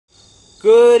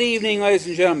Good evening, ladies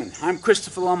and gentlemen. I'm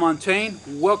Christopher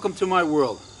LaMontagne. Welcome to my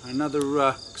world. Another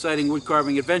exciting wood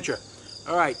carving adventure.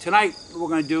 Alright, tonight what we're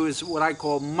going to do is what I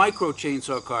call micro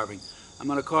chainsaw carving. I'm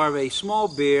going to carve a small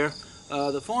bear.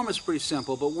 The form is pretty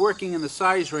simple, but working in the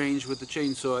size range with the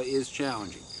chainsaw is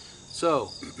challenging. So,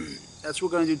 that's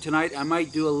what we're going to do tonight. I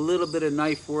might do a little bit of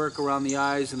knife work around the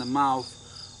eyes and the mouth,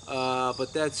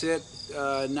 but that's it.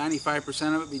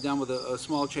 95% of it be done with a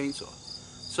small chainsaw.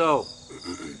 So,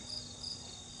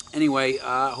 anyway,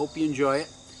 I hope you enjoy it.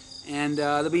 And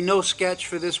there'll be no sketch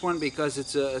for this one because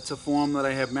it's a form that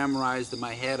I have memorized in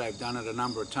my head. I've done it a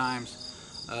number of times,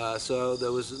 so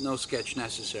there was no sketch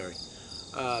necessary.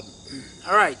 All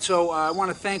right, so I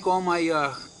want to thank all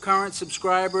my current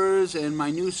subscribers and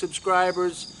my new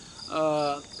subscribers.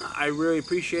 I really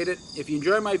appreciate it. If you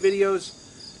enjoy my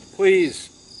videos, please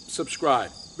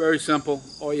subscribe. Very simple.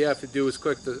 All you have to do is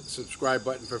click the subscribe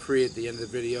button for free at the end of the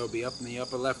video. It'll be up in the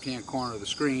upper left-hand corner of the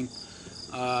screen.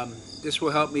 This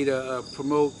will help me to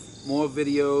promote more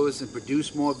videos and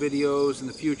produce more videos in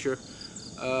the future,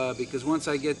 because once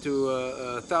I get to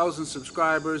 1,000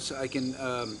 subscribers, I can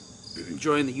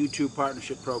join the YouTube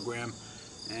partnership program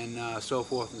and so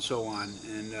forth and so on.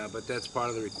 But that's part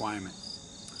of the requirement.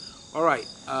 All right,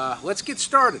 let's get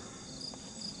started.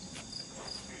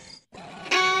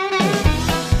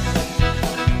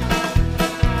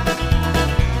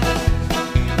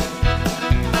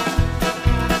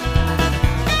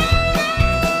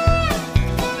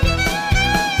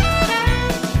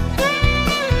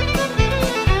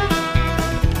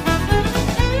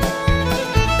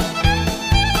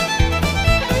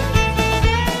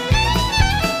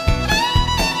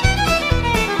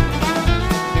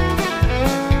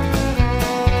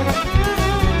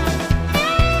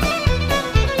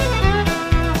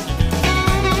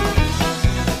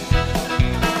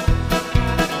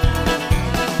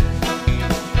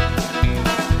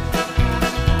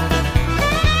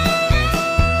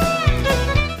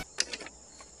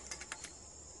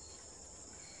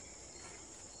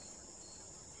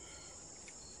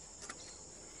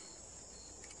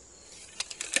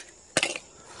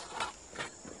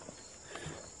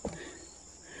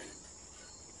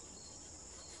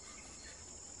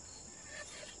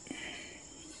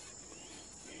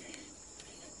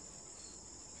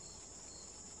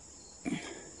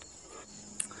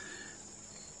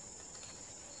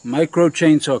 Micro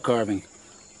chainsaw carving.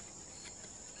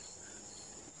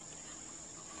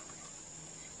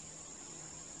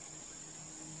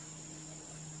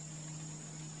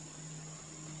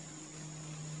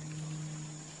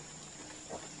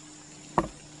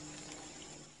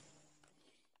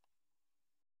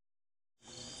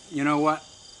 You know what?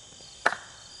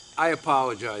 I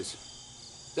apologize.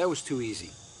 That was too easy.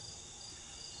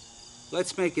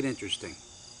 Let's make it interesting.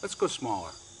 Let's go smaller.